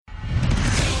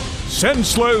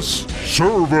Senseless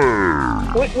Survey.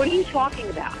 What are you talking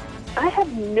about? I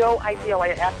have no idea why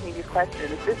you're asking me these questions.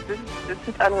 This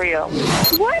is unreal.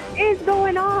 What is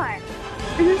going on?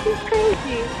 This is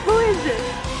crazy. Who is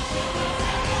this?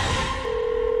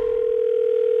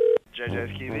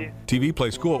 JJ's TV. TV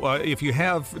plays cool. If you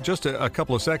have just a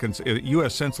couple of seconds,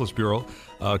 U.S. Census Bureau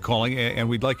calling, and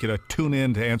we'd like you to tune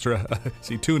in to answer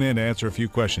a few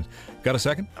questions. Got a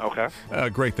second? Okay.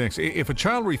 Great, thanks. If a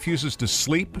child refuses to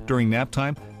sleep during nap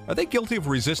time, are they guilty of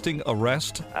resisting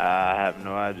arrest? I have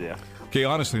no idea. Okay,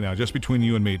 honestly now, just between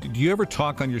you and me, do you ever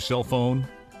talk on your cell phone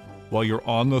while you're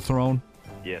on the throne?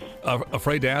 Yes.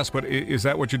 Afraid to ask, but is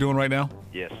that what you're doing right now?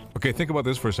 Yes. Okay, think about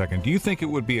this for a second. Do you think it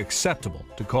would be acceptable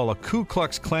to call a Ku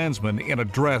Klux Klansman in a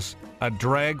dress a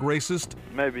drag racist?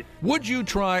 Maybe. Would you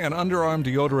try an underarm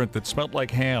deodorant that smelled like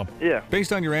ham? Yeah.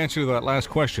 Based on your answer to that last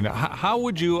question, how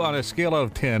would you, on a scale out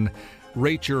of 10,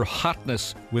 rate your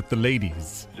hotness with the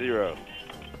ladies? 0.